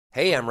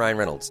Hey, I'm Ryan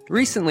Reynolds.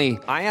 Recently,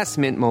 I asked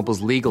Mint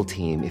Mobile's legal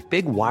team if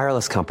big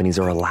wireless companies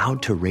are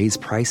allowed to raise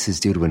prices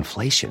due to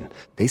inflation.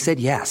 They said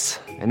yes.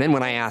 And then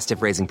when I asked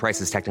if raising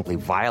prices technically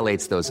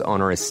violates those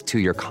onerous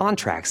two-year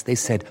contracts, they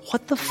said,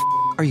 "What the f***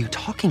 are you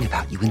talking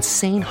about, you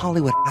insane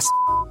Hollywood ass?"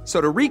 So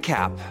to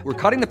recap, we're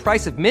cutting the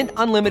price of Mint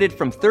Unlimited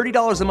from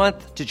 $30 a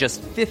month to just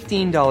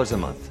 $15 a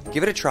month.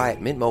 Give it a try at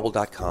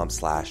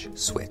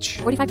mintmobile.com/switch.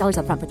 $45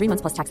 up front for 3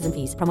 months plus taxes and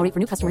fees. Promo rate for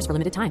new customers for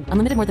limited time.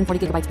 Unlimited more than 40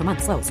 gigabytes per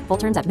month. Slows full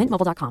terms at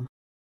mintmobile.com.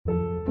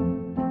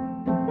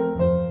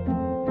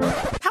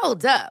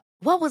 Hold up.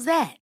 What was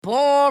that?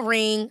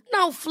 Boring.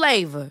 No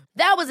flavor.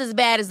 That was as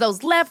bad as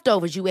those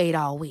leftovers you ate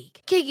all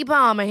week. Keke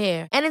Palmer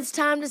here, and it's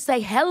time to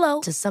say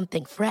hello to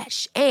something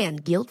fresh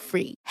and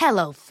guilt-free.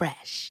 Hello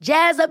Fresh.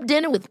 Jazz up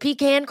dinner with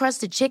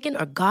pecan-crusted chicken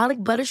or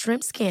garlic butter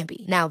shrimp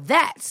scampi. Now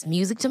that's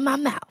music to my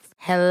mouth.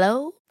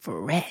 Hello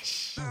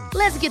Fresh.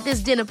 Let's get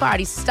this dinner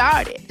party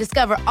started.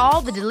 Discover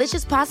all the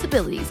delicious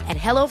possibilities at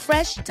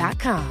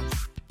hellofresh.com.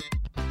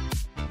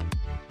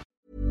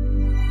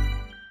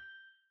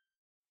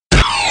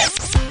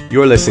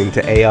 You're listening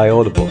to AI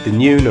Audible, the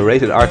new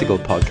narrated article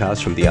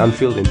podcast from the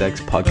Anfield Index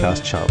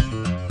podcast channel.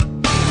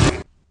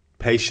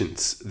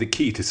 Patience, the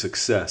Key to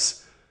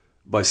Success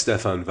by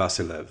Stefan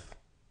Vasilev.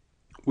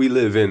 We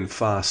live in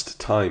fast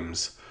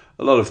times.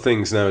 A lot of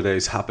things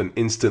nowadays happen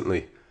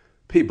instantly.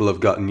 People have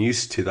gotten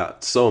used to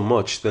that so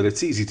much that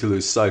it's easy to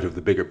lose sight of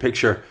the bigger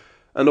picture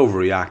and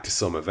overreact to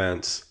some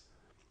events.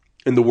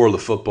 In the world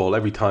of football,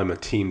 every time a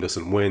team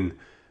doesn't win,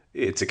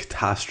 it's a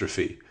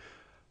catastrophe.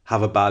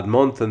 Have a bad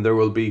month and there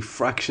will be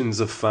fractions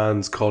of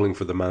fans calling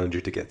for the manager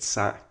to get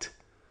sacked.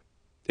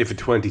 If a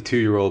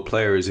 22-year-old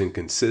player is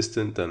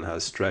inconsistent and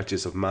has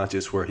stretches of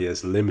matches where he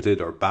has limited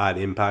or bad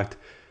impact,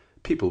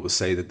 people will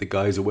say that the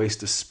guy's a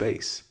waste of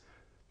space.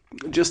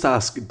 Just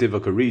ask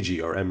Divock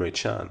Origi or Emre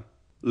Can.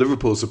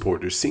 Liverpool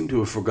supporters seem to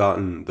have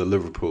forgotten the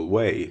Liverpool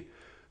way.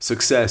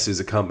 Success is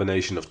a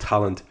combination of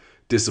talent,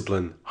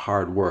 discipline,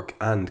 hard work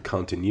and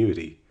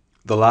continuity.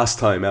 The last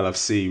time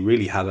LFC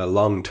really had a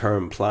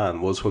long-term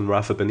plan was when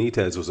Rafa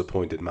Benitez was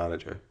appointed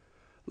manager.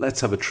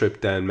 Let's have a trip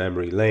down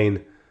memory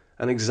lane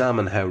and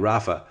examine how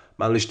Rafa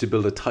managed to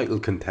build a title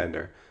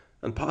contender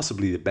and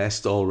possibly the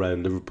best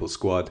all-round Liverpool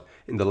squad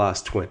in the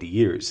last 20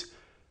 years,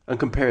 and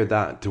compare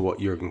that to what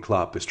Jurgen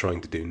Klopp is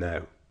trying to do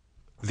now.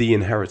 The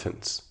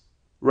inheritance.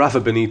 Rafa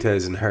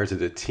Benitez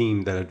inherited a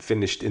team that had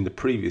finished in the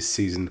previous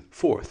season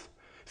 4th,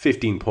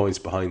 15 points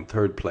behind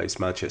third place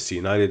Manchester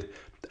United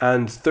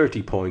and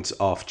 30 points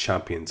off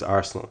champions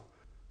Arsenal.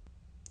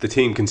 The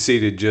team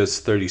conceded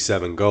just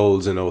 37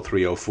 goals in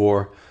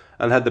 03-04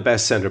 and had the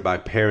best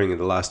centre-back pairing in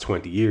the last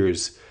 20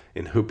 years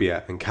in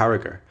Hyypiä and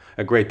Carragher,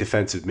 a great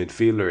defensive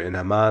midfielder in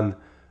Hamann,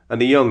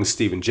 and a young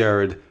Steven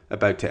Gerrard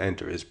about to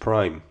enter his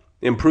prime.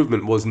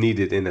 Improvement was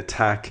needed in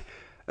attack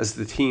as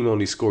the team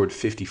only scored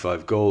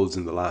 55 goals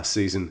in the last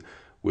season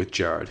with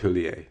Gerard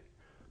Houllier.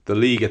 The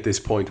league at this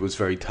point was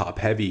very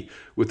top-heavy,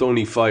 with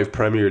only 5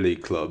 Premier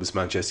League clubs,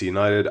 Manchester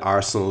United,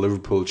 Arsenal,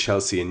 Liverpool,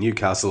 Chelsea and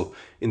Newcastle,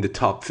 in the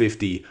top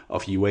 50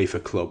 of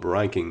UEFA club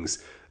rankings.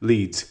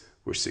 Leeds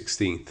were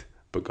 16th,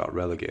 but got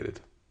relegated.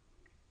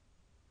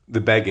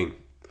 The begging.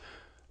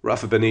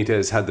 Rafa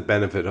Benitez had the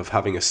benefit of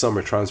having a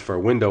summer transfer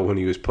window when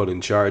he was put in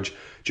charge.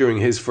 During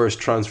his first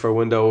transfer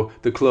window,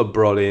 the club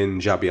brought in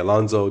Xabi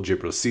Alonso,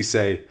 Djibril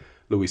Cissé,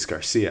 Luis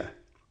Garcia.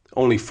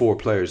 Only 4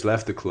 players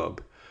left the club.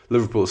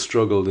 Liverpool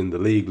struggled in the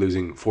league,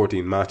 losing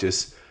 14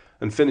 matches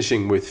and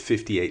finishing with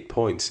 58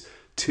 points,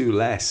 2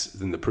 less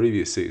than the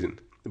previous season.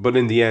 But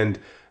in the end,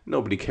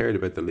 nobody cared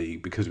about the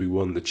league because we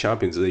won the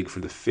Champions League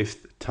for the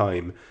 5th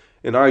time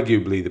in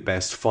arguably the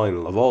best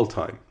final of all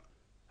time.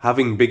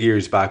 Having big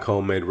ears back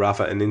home made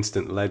Rafa an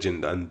instant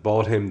legend and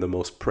bought him the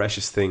most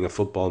precious thing a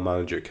football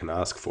manager can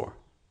ask for: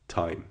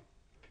 time.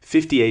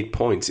 58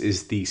 points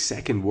is the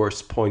second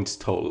worst points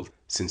total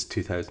since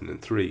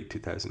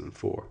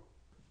 2003-2004.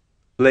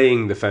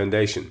 Laying the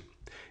foundation.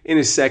 In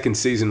his second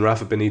season,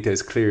 Rafa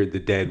Benitez cleared the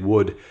dead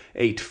wood.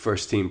 8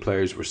 first-team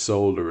players were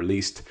sold or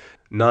released.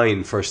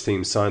 9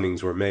 first-team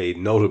signings were made,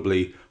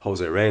 notably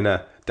Jose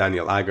Reina,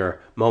 Daniel Agger,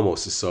 Momo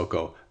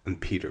Sissoko and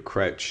Peter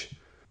Crouch.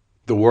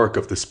 The work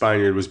of the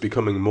Spaniard was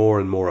becoming more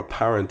and more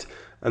apparent,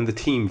 and the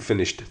team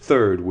finished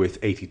 3rd with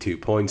 82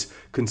 points,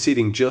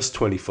 conceding just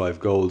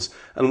 25 goals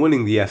and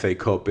winning the FA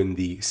Cup in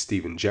the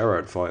Steven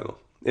Gerrard final.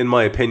 In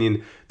my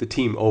opinion, the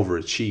team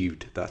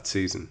overachieved that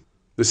season.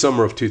 The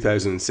summer of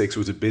 2006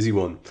 was a busy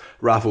one.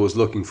 Rafa was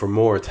looking for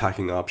more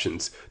attacking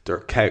options.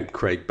 Dirk Kuyt,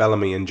 Craig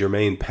Bellamy and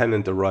Jermaine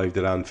Pennant arrived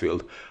at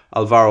Anfield.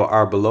 Alvaro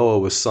Arbeloa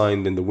was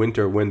signed in the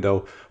winter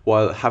window,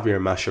 while Javier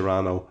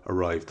Mascherano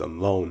arrived on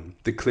loan.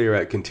 The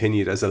clear-out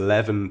continued as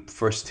 11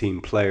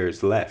 first-team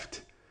players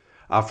left.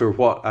 After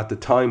what at the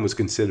time was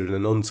considered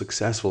an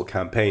unsuccessful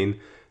campaign,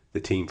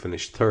 the team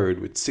finished 3rd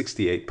with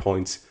 68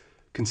 points,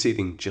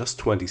 conceding just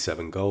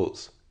 27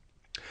 goals.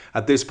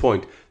 At this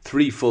point,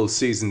 3 full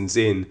seasons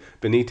in,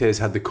 Benitez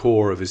had the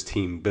core of his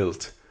team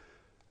built.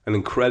 An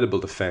incredible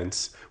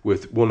defence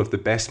with one of the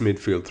best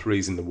midfield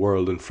threes in the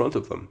world in front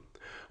of them.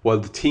 While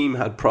the team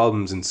had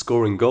problems in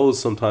scoring goals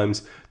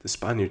sometimes, the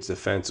Spaniards'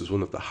 defence was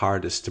one of the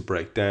hardest to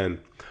break down.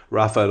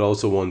 Rafa had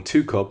also won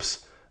 2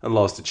 cups and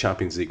lost the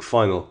Champions League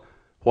final,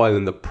 while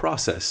in the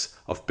process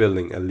of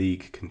building a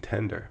league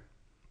contender.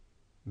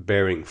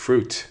 Bearing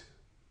fruit.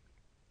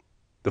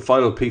 The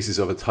final pieces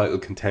of a title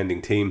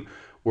contending team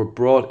were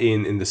brought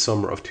in the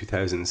summer of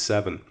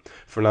 2007.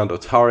 Fernando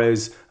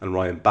Torres and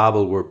Ryan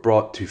Babel were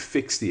brought to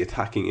fix the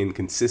attacking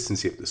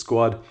inconsistency of the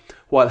squad,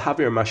 while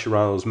Javier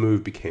Mascherano's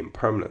move became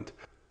permanent.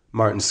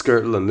 Martin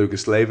Skrtel and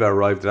Lucas Leiva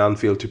arrived at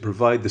Anfield to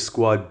provide the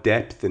squad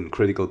depth in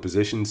critical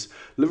positions.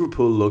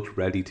 Liverpool looked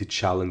ready to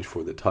challenge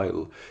for the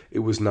title. It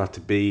was not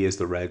to be, as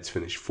the Reds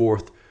finished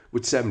 4th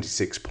with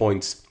 76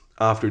 points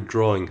after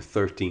drawing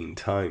 13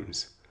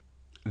 times.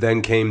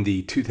 Then came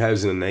the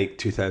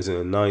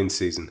 2008-2009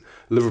 season.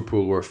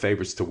 Liverpool were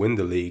favourites to win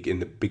the league in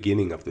the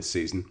beginning of the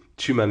season.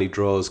 Too many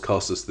draws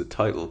cost us the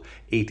title.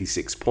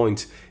 86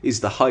 points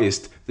is the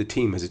highest the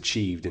team has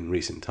achieved in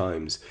recent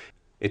times.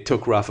 It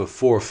took Rafa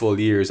 4 full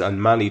years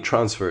and many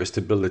transfers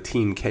to build a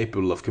team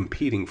capable of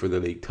competing for the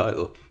league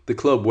title. The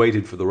club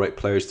waited for the right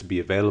players to be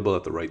available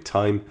at the right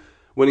time.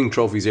 Winning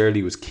trophies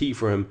early was key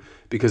for him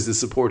because the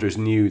supporters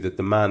knew that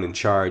the man in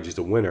charge is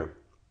the winner.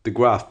 The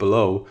graph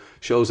below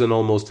shows an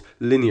almost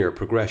linear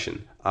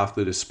progression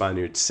after the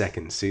Spaniards'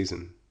 second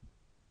season.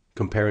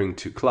 Comparing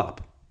to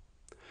Klopp.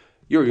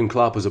 Jurgen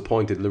Klopp was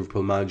appointed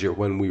Liverpool manager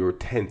when we were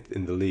 10th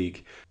in the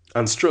league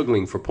and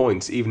struggling for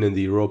points even in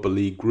the Europa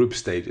League group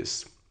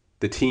stages.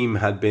 The team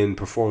had been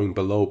performing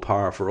below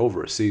par for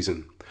over a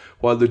season.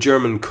 While the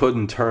German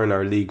couldn't turn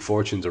our league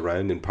fortunes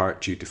around, in part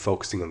due to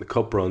focusing on the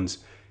cup runs,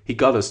 he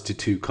got us to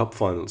 2 cup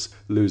finals,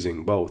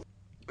 losing both.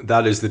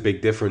 That is the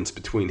big difference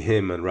between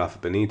him and Rafa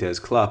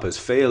Benitez. Klopp has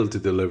failed to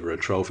deliver a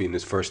trophy in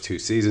his first 2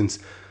 seasons,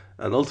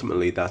 and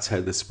ultimately that's how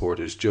the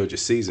supporters judge a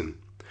season.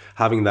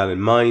 Having that in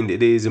mind,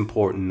 it is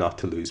important not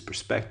to lose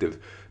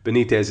perspective.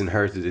 Benitez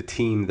inherited a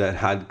team that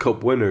had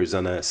cup winners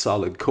and a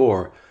solid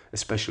core,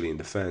 especially in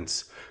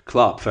defence.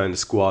 Klopp found a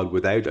squad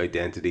without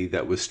identity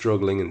that was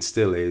struggling and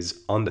still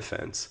is on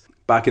defence.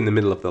 Back in the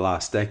middle of the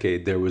last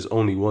decade, there was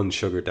only one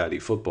sugar daddy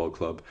football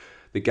club.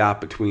 The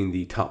gap between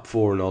the top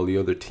 4 and all the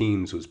other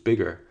teams was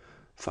bigger.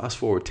 Fast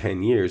forward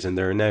 10 years and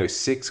there are now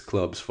 6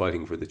 clubs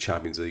fighting for the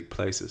Champions League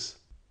places.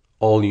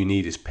 All you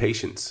need is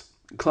patience.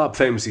 Klopp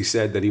famously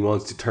said that he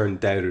wants to turn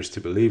doubters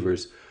to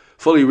believers,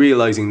 fully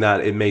realising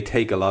that it may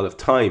take a lot of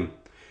time.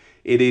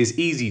 It is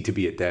easy to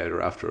be a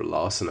doubter after a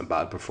loss and a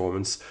bad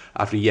performance,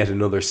 after yet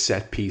another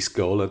set-piece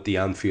goal at the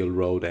Anfield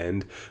Road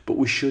end, but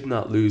we should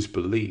not lose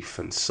belief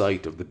and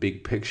sight of the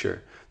big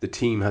picture. The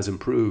team has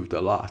improved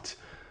a lot.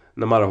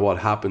 No matter what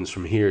happens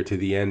from here to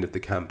the end of the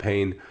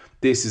campaign,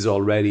 this is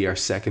already our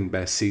second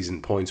best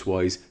season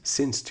points-wise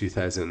since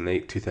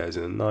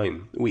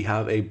 2008-2009. We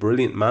have a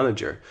brilliant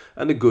manager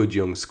and a good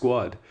young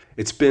squad.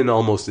 It's been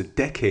almost a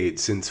decade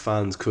since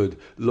fans could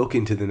look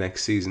into the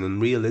next season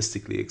and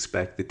realistically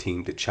expect the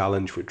team to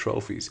challenge for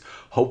trophies.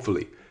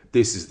 Hopefully,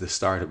 this is the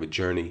start of a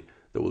journey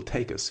that will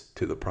take us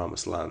to the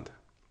promised land.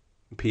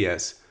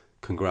 P.S.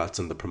 Congrats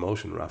on the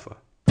promotion, Rafa.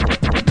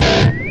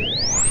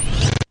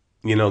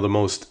 You know, the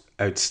most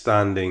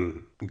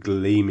outstanding,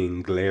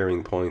 gleaming,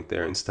 glaring point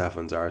there in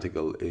Stefan's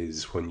article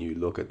is when you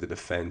look at the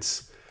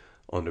defence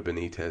under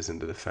Benitez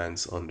and the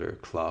defence under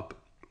Klopp,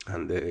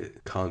 and the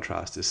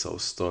contrast is so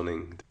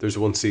stunning. There's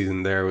one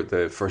season there with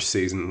the first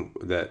season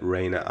that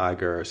Reina,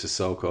 Aguer,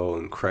 Sissoko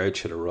and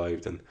Crouch had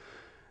arrived, and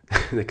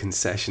the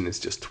concession is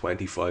just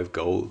 25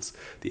 goals.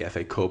 The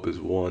FA Cup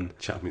is won,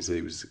 Champions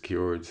League was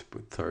secured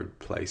with 3rd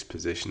place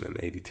position and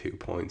 82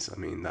 points. I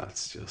mean,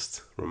 that's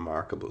just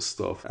remarkable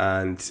stuff.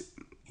 And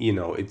you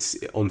know, it's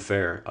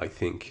unfair, I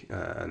think,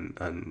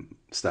 and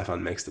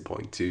Stefan makes the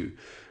point to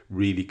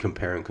really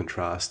compare and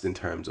contrast in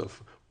terms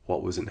of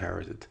what was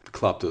inherited.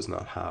 Klopp does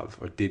not have,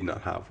 or did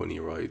not have when he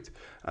arrived,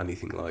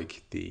 anything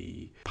like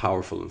the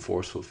powerful and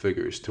forceful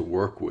figures to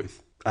work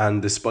with.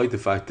 And despite the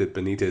fact that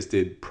Benitez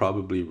did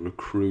probably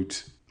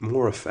recruit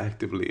more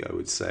effectively, I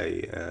would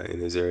say, in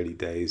his early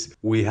days,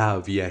 we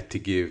have yet to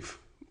give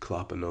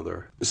Klopp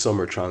another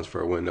summer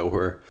transfer window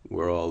where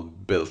we're all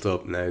built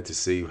up now to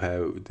see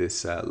how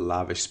this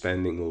lavish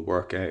spending will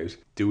work out.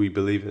 Do we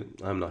believe it?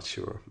 I'm not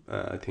sure.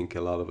 I think a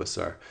lot of us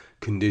are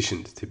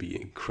conditioned to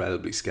be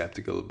incredibly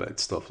skeptical about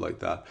stuff like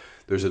that.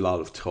 There's a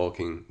lot of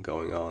talking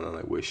going on, and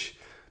I wish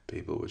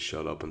people would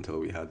shut up until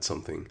we had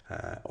something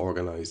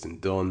organised and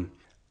done.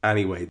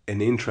 Anyway,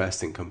 an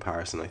interesting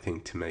comparison, I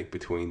think, to make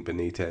between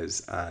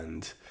Benitez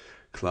and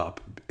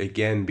Klopp,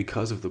 again,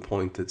 because of the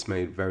point that's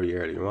made very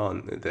earlier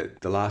on,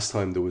 that the last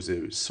time there was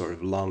a sort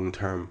of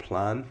long-term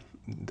plan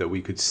that we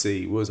could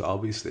see was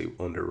obviously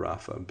under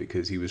Rafa,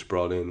 because he was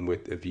brought in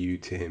with a view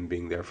to him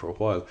being there for a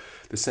while.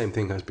 The same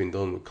thing has been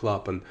done with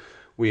Klopp, and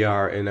we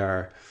are, in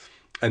our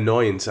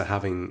annoyance at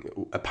having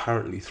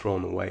apparently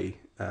thrown away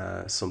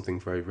something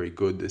very, very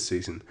good this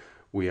season,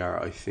 we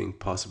are, I think,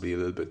 possibly a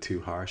little bit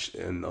too harsh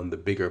on the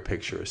bigger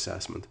picture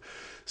assessment.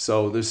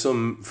 So there's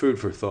some food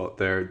for thought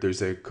there.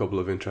 There's a couple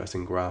of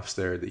interesting graphs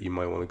there that you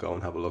might want to go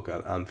and have a look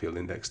at,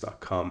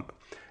 AnfieldIndex.com.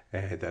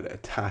 that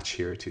attach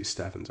here to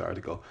Stefan's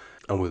article,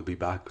 and we'll be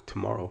back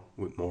tomorrow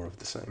with more of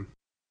the same.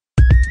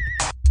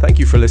 Thank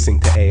you for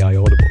listening to AI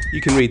Audible. You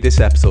can read this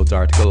episode's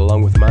article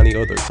along with many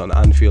others on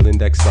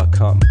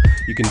AnfieldIndex.com.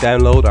 You can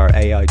download our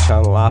AI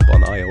channel app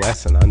on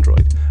iOS and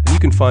Android. And you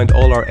can find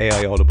all our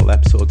AI Audible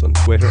episodes on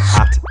Twitter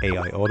at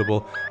AI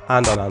Audible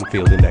and on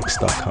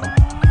AnfieldIndex.com.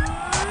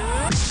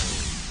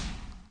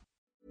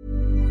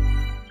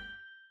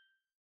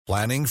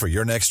 Planning for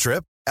your next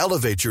trip?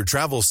 Elevate your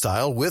travel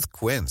style with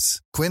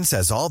Quince. Quince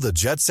has all the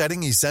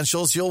jet-setting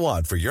essentials you'll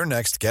want for your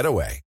next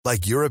getaway,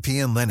 like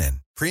European linen,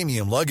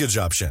 premium luggage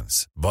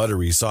options,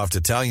 buttery soft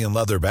Italian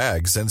leather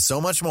bags, and so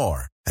much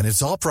more. And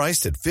it's all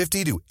priced at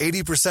 50 to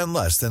 80%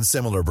 less than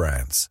similar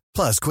brands.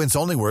 Plus, Quince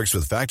only works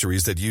with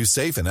factories that use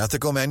safe and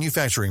ethical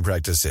manufacturing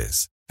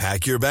practices.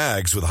 Pack your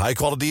bags with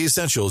high-quality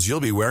essentials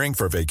you'll be wearing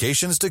for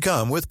vacations to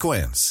come with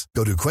Quince.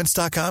 Go to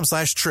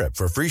quince.com/trip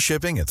for free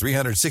shipping and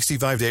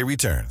 365-day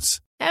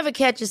returns. Ever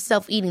catch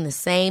yourself eating the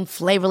same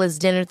flavorless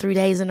dinner 3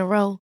 days in a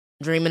row?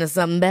 Dreaming of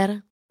something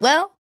better?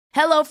 Well,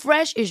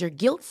 HelloFresh is your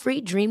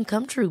guilt-free dream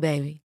come true,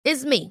 baby.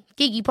 It's me,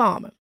 Keke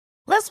Palmer.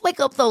 Let's wake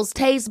up those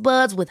taste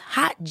buds with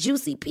hot,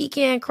 juicy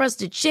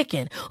pecan-crusted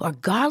chicken or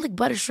garlic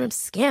butter shrimp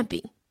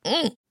scampi.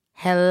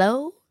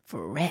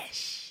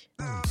 HelloFresh.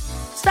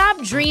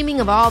 Stop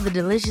dreaming of all the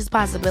delicious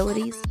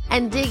possibilities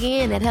and dig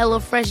in at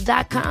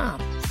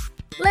HelloFresh.com.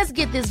 Let's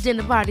get this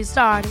dinner party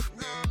started.